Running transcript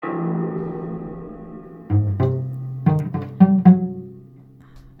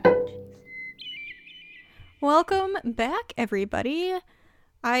Welcome back, everybody.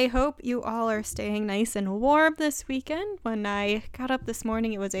 I hope you all are staying nice and warm this weekend. When I got up this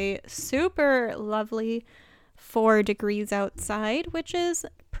morning, it was a super lovely 4 degrees outside, which is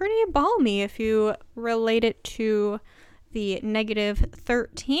pretty balmy if you relate it to the negative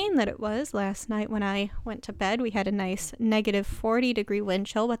 13 that it was last night when I went to bed. We had a nice negative 40-degree wind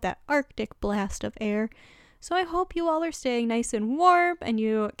chill with that Arctic blast of air. So I hope you all are staying nice and warm and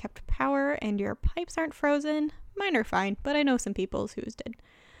you kept power and your pipes aren't frozen. Mine are fine, but I know some people's whose did.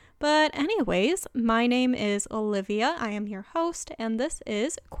 But anyways, my name is Olivia. I am your host, and this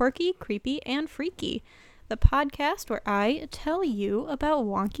is Quirky, Creepy, and Freaky, the podcast where I tell you about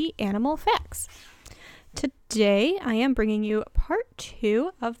wonky animal facts. Today, I am bringing you part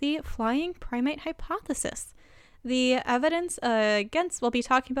 2 of the flying primate hypothesis. We'll be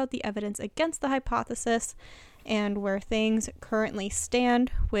talking about the evidence against the hypothesis and where things currently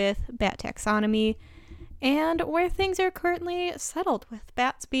stand with bat taxonomy and where things are currently settled with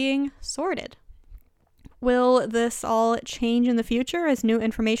bats being sorted. Will this all change in the future as new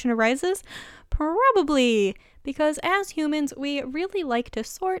information arises? Probably, because as humans, we really like to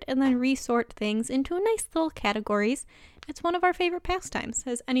sort and then resort things into nice little categories. It's one of our favorite pastimes,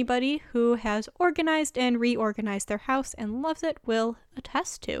 as anybody who has organized and reorganized their house and loves it will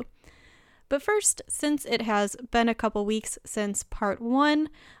attest to. But first, since it has been a couple weeks since part 1,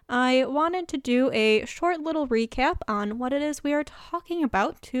 I wanted to do a short little recap on what it is we are talking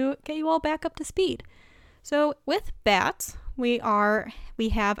about to get you all back up to speed. So with bats, we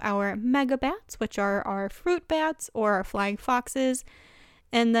have our megabats, which are our fruit bats or our flying foxes,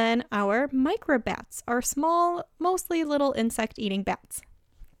 and then our microbats, our small, mostly little insect-eating bats.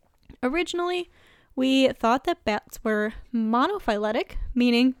 Originally, we thought that bats were monophyletic,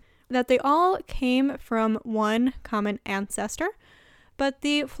 meaning that they all came from one common ancestor, but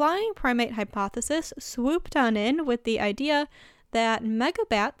the flying primate hypothesis swooped on in with the idea that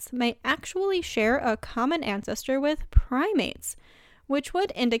megabats may actually share a common ancestor with primates, which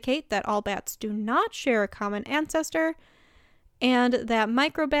would indicate that all bats do not share a common ancestor, and that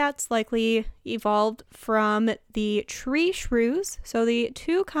microbats likely evolved from the tree shrews. So the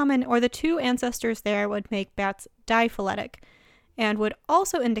two ancestors there would make bats diphyletic, and would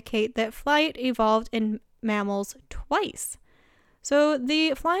also indicate that flight evolved in mammals twice. So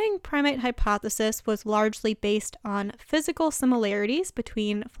the flying primate hypothesis was largely based on physical similarities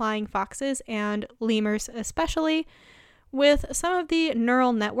between flying foxes and lemurs especially, with some of the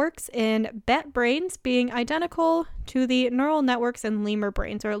neural networks in bat brains being identical to the neural networks in lemur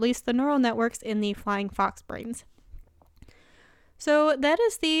brains, or at least the neural networks in the flying fox brains. So that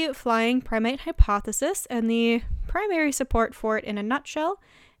is the flying primate hypothesis and the primary support for it in a nutshell,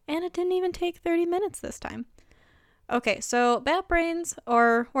 and it didn't even take 30 minutes this time. Okay, so bat brains,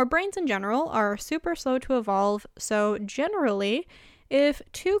 or brains in general, are super slow to evolve, so generally, if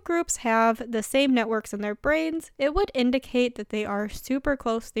two groups have the same networks in their brains, it would indicate that they are super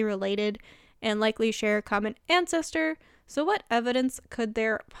closely related and likely share a common ancestor. So what evidence could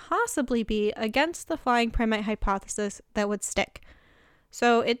there possibly be against the flying primate hypothesis that would stick?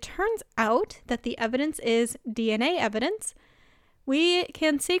 So it turns out that the evidence is DNA evidence. We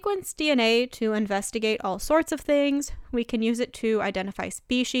can sequence DNA to investigate all sorts of things. We can use it to identify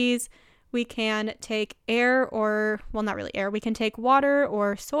species. We can take we can take water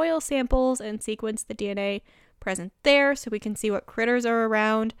or soil samples and sequence the DNA present there so we can see what critters are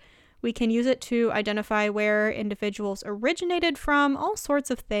around. We can use it to identify where individuals originated from, all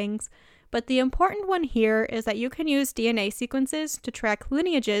sorts of things. But the important one here is that you can use DNA sequences to track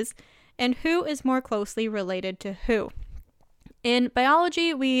lineages and who is more closely related to who. In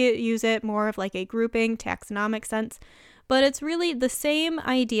biology, we use it more of like a grouping, taxonomic sense, but it's really the same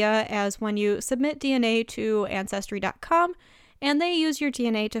idea as when you submit DNA to Ancestry.com and they use your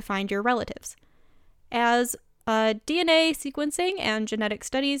DNA to find your relatives. As DNA sequencing and genetic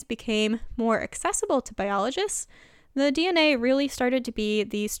studies became more accessible to biologists, the DNA really started to be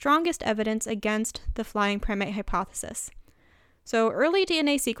the strongest evidence against the flying primate hypothesis. So early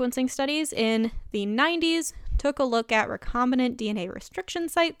DNA sequencing studies in the 90s took a look at recombinant DNA restriction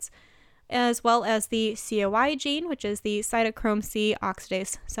sites, as well as the COI gene, which is the cytochrome C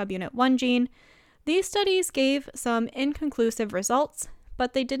oxidase subunit 1 gene. These studies gave some inconclusive results,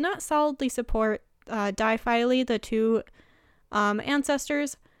 but they did not solidly support diphyly, the two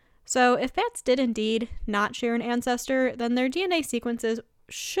ancestors. So if bats did indeed not share an ancestor, then their DNA sequences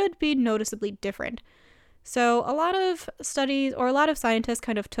should be noticeably different. So a lot of scientists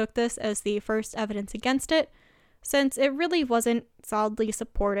kind of took this as the first evidence against it, since it really wasn't solidly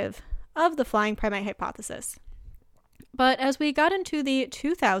supportive of the flying primate hypothesis. But as we got into the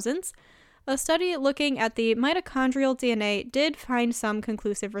 2000s, a study looking at the mitochondrial DNA did find some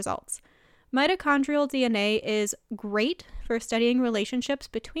conclusive results. Mitochondrial DNA is great for studying relationships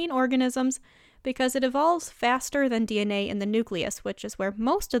between organisms because it evolves faster than DNA in the nucleus, which is where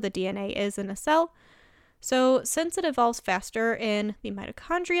most of the DNA is in a cell. So since it evolves faster in the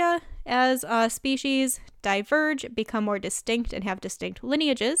mitochondria, as species diverge, become more distinct, and have distinct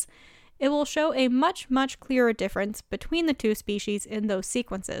lineages, it will show a much, much clearer difference between the two species in those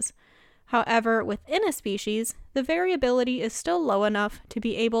sequences. However, within a species, the variability is still low enough to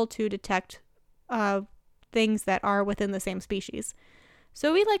be able to detect things that are within the same species.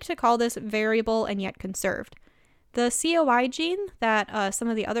 So we like to call this variable and yet conserved. The COI gene that some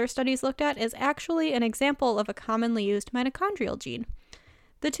of the other studies looked at is actually an example of a commonly used mitochondrial gene.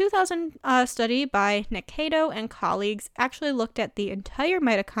 The 2000 study by Nick Cato and colleagues actually looked at the entire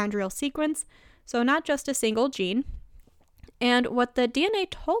mitochondrial sequence, so not just a single gene. And what the DNA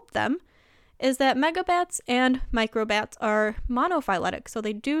told them is that megabats and microbats are monophyletic, so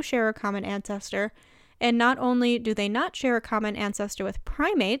they do share a common ancestor. And not only do they not share a common ancestor with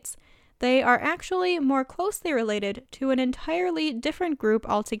primates, they are actually more closely related to an entirely different group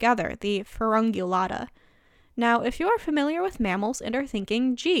altogether, the Pharungulata. Now, if you are familiar with mammals and are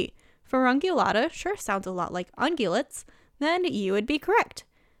thinking, gee, Pharungulata sure sounds a lot like ungulates, then you would be correct.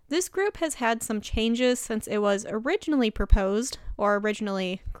 This group has had some changes since it was originally proposed, or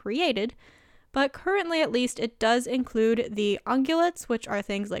originally created, but currently at least it does include the ungulates, which are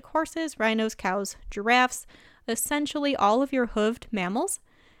things like horses, rhinos, cows, giraffes, essentially all of your hoofed mammals,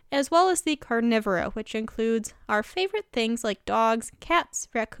 as well as the carnivora, which includes our favorite things like dogs, cats,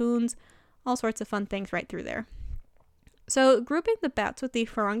 raccoons, all sorts of fun things right through there. So grouping the bats with the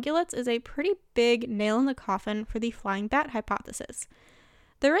Pharungulates is a pretty big nail in the coffin for the flying bat hypothesis.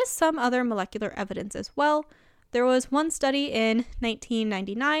 There is some other molecular evidence as well. There was one study in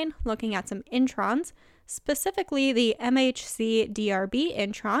 1999 looking at some introns, specifically the MHC-DRB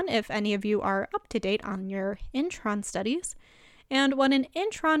intron, if any of you are up to date on your intron studies. And what an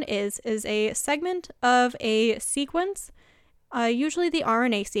intron is a segment of a sequence, usually the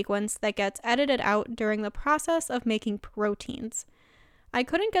RNA sequence, that gets edited out during the process of making proteins. I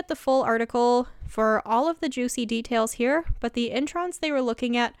couldn't get the full article for all of the juicy details here, but the introns they were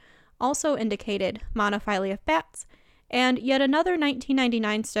looking at also indicated monophyly of bats, and yet another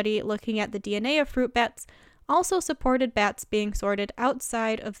 1999 study looking at the DNA of fruit bats also supported bats being sorted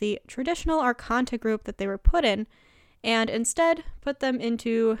outside of the traditional Arconta group that they were put in, and instead put them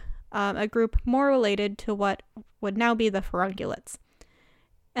into a group more related to what would now be the Pharungulates.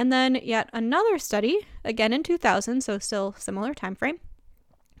 And then yet another study, again in 2000, so still similar time frame,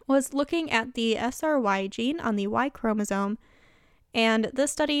 was looking at the SRY gene on the Y chromosome, and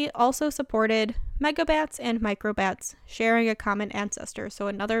this study also supported megabats and microbats sharing a common ancestor, so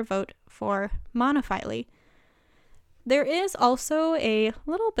another vote for monophyly. There is also a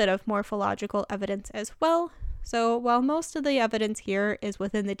little bit of morphological evidence as well, so while most of the evidence here is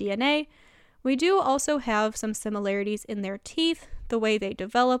within the DNA, we do also have some similarities in their teeth, the way they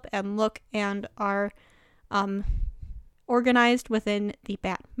develop and look and are organized within the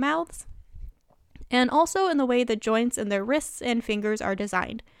bat mouths, and also in the way the joints in their wrists and fingers are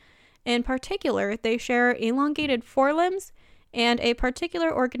designed. In particular, they share elongated forelimbs and a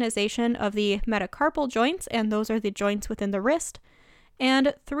particular organization of the metacarpal joints, and those are the joints within the wrist,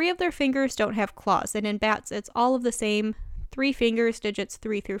 and 3 of their fingers don't have claws, and in bats it's all of the same 3 fingers, digits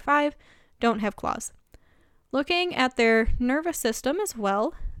 3 through 5, don't have claws. Looking at their nervous system as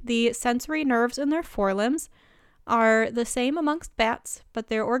well, the sensory nerves in their forelimbs are the same amongst bats, but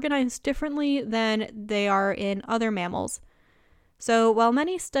they're organized differently than they are in other mammals. So while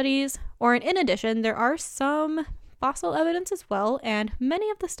many studies, or in addition, there are some fossil evidence as well, and many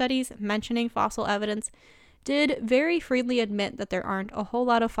of the studies mentioning fossil evidence did very freely admit that there aren't a whole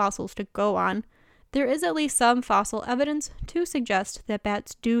lot of fossils to go on, there is at least some fossil evidence to suggest that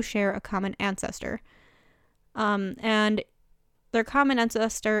bats do share a common ancestor. And their common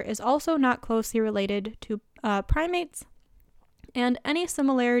ancestor is also not closely related to primates, and any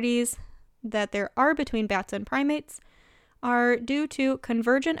similarities that there are between bats and primates are due to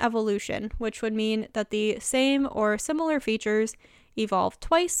convergent evolution, which would mean that the same or similar features evolved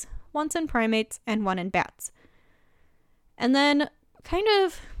twice, once in primates and one in bats. And then kind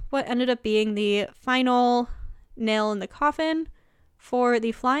of what ended up being the final nail in the coffin for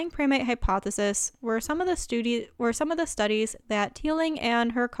the flying primate hypothesis were some of the studies that Teeling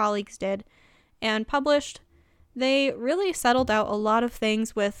and her colleagues did and published. They really settled out a lot of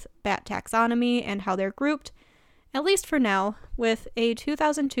things with bat taxonomy and how they're grouped, at least for now, with a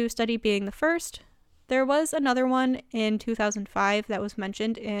 2002 study being the first. There was another one in 2005 that was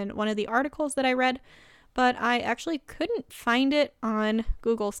mentioned in one of the articles that I read, but I actually couldn't find it on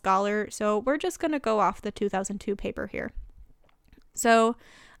Google Scholar, so we're just going to go off the 2002 paper here. So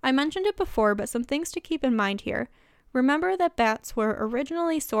I mentioned it before, but some things to keep in mind here. Remember that bats were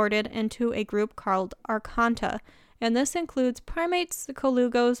originally sorted into a group called Arconta, and this includes primates,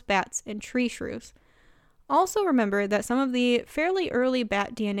 colugos, bats, and tree shrews. Also remember that some of the fairly early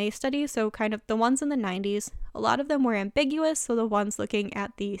bat DNA studies, so kind of the ones in the 90s, a lot of them were ambiguous, so the ones looking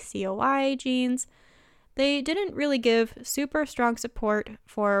at the COI genes, they didn't really give super strong support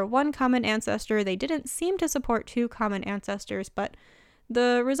for one common ancestor. They didn't seem to support two common ancestors, but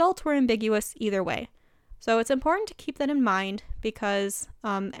the results were ambiguous either way. So it's important to keep that in mind because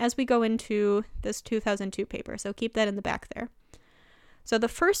as we go into this 2002 paper, so keep that in the back there. So the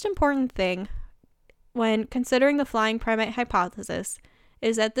first important thing when considering the flying primate hypothesis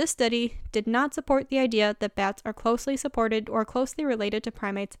is that this study did not support the idea that bats are closely supported or closely related to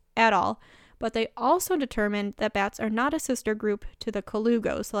primates at all, but they also determined that bats are not a sister group to the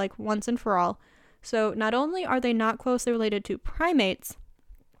colugos, like once and for all. So not only are they not closely related to primates,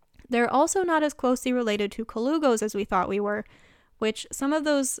 they're also not as closely related to colugos as we thought we were, which some of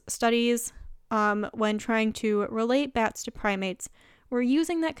those studies, when trying to relate bats to primates, were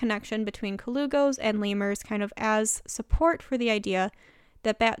using that connection between colugos and lemurs kind of as support for the idea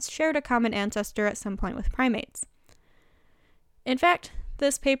that bats shared a common ancestor at some point with primates. In fact,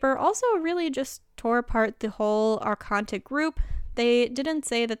 this paper also really just tore apart the whole Arconta group. They didn't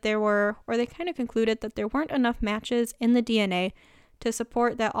say that there were, or they kind of concluded that there weren't enough matches in the DNA to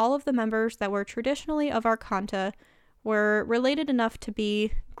support that all of the members that were traditionally of Arconta were related enough to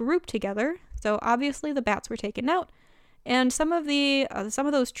be grouped together. So obviously the bats were taken out, and some of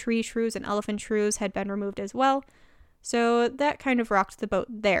those tree shrews and elephant shrews had been removed as well. So that kind of rocked the boat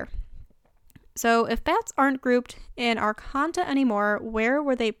there. So if bats aren't grouped in Arconta anymore, where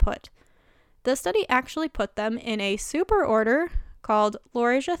were they put? The study actually put them in a superorder called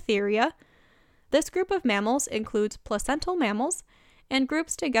Lorisiatheria. This group of mammals includes placental mammals and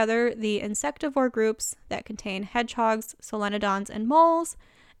groups together the insectivore groups that contain hedgehogs, solenodons, and moles,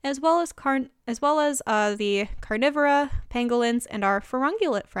 as well as the carnivora, pangolins, and our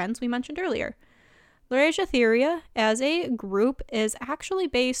furungulate friends we mentioned earlier. Lorisiatheria, as a group, is actually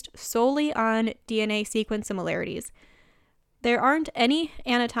based solely on DNA sequence similarities. There aren't any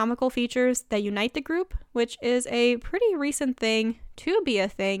anatomical features that unite the group, which is a pretty recent thing to be a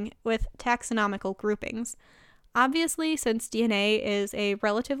thing with taxonomical groupings. Obviously, since DNA is a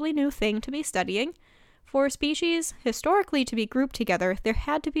relatively new thing to be studying, for species historically to be grouped together, there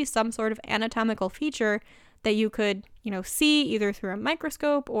had to be some sort of anatomical feature that you could, see either through a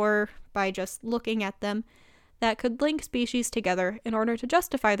microscope or by just looking at them that could link species together in order to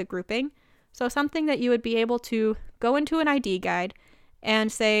justify the grouping. So something that you would be able to go into an ID guide and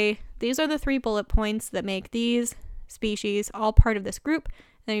say, these are the 3 bullet points that make these species all part of this group.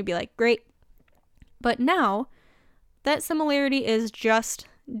 And then you'd be like, great. But now, that similarity is just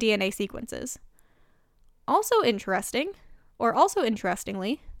DNA sequences. Also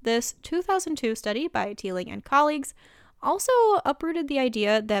interestingly, this 2002 study by Teeling and colleagues also uprooted the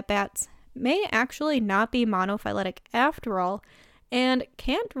idea that bats may actually not be monophyletic after all, and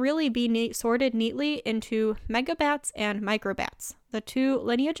can't really be sorted neatly into megabats and microbats. The two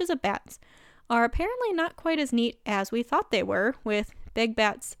lineages of bats are apparently not quite as neat as we thought they were, with big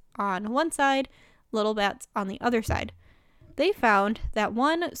bats on one side, little bats on the other side. They found that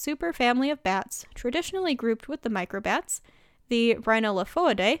one superfamily of bats, traditionally grouped with the microbats, the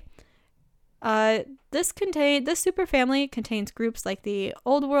Rhinolophoidae, this superfamily contains groups like the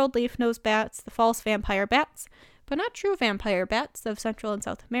Old World leaf-nosed bats, the false vampire bats, but not true vampire bats of Central and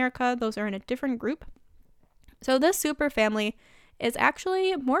South America. Those are in a different group. So this superfamily is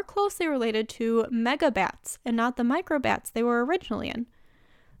actually more closely related to megabats and not the microbats they were originally in.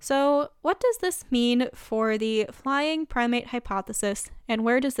 So what does this mean for the flying primate hypothesis, and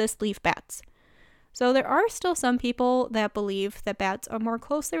where does this leave bats? So there are still some people that believe that bats are more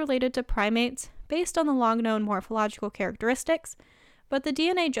closely related to primates based on the long-known morphological characteristics, but the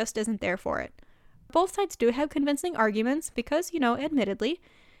DNA just isn't there for it. Both sides do have convincing arguments because, admittedly,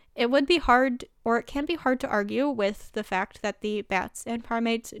 it can be hard to argue with the fact that the bats and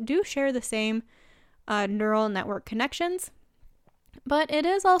primates do share the same neural network connections, but it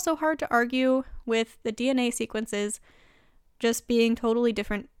is also hard to argue with the DNA sequences just being totally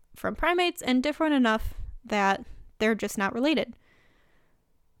different from primates and different enough that they're just not related.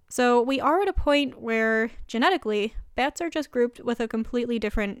 So we are at a point where genetically, bats are just grouped with a completely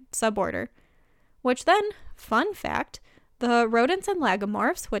different suborder, which then, fun fact, The rodents and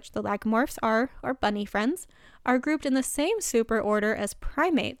lagomorphs, which the lagomorphs are our bunny friends, are grouped in the same superorder as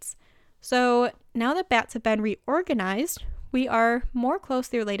primates. So now that bats have been reorganized, we are more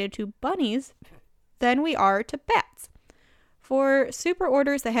closely related to bunnies than we are to bats. For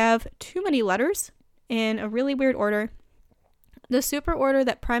superorders that have too many letters in a really weird order, the superorder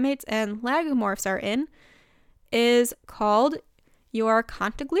that primates and lagomorphs are in is called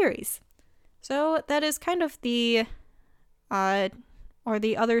Euarchontoglires. So that is kind of the or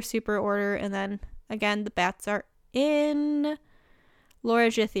the other superorder, and then again the bats are in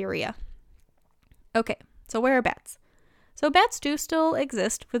Lorisitheria. Okay, so where are bats? So bats do still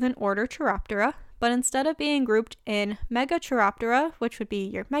exist within order Chiroptera, but instead of being grouped in Megachiroptera, which would be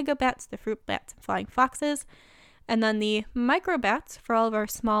your megabats, the fruit bats, and flying foxes, and then the microbats for all of our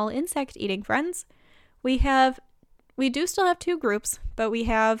small insect-eating friends, we do still have two groups, but we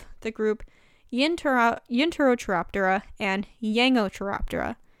have the group Yinterochiroptera and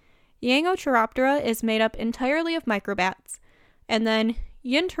Yangochiroptera. Yangochiroptera is made up entirely of microbats, and then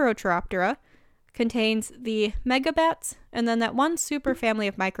Yinterochiroptera contains the megabats and then that one super family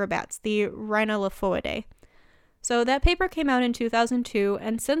of microbats, the Rhinolophoidae. So that paper came out in 2002,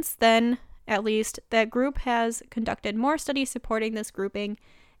 and since then, at least, that group has conducted more studies supporting this grouping,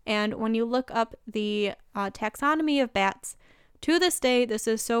 and when you look up the taxonomy of bats, to this day, this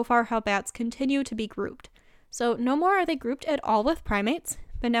is so far how bats continue to be grouped. So no more are they grouped at all with primates,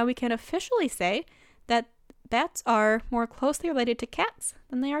 but now we can officially say that bats are more closely related to cats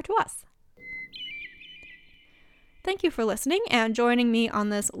than they are to us. Thank you for listening and joining me on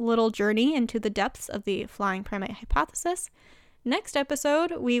this little journey into the depths of the flying primate hypothesis. Next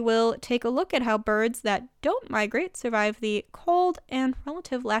episode, we will take a look at how birds that don't migrate survive the cold and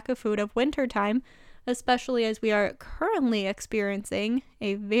relative lack of food of wintertime, especially as we are currently experiencing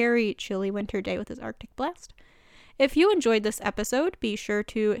a very chilly winter day with this Arctic blast. If you enjoyed this episode, be sure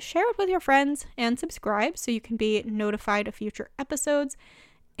to share it with your friends and subscribe so you can be notified of future episodes,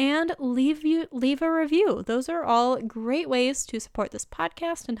 and leave a review. Those are all great ways to support this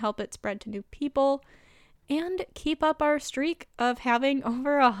podcast and help it spread to new people, and keep up our streak of having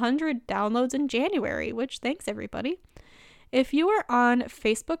over 100 downloads in January, which thanks everybody. If you are on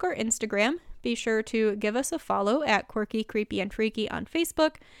Facebook or Instagram, be sure to give us a follow at Quirky, Creepy, and Freaky on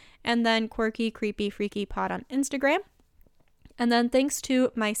Facebook, and then Quirky, Creepy, Freaky Pod on Instagram. And then thanks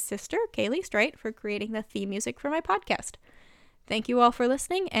to my sister, Kaylee Straight, for creating the theme music for my podcast. Thank you all for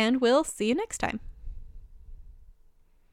listening, and we'll see you next time.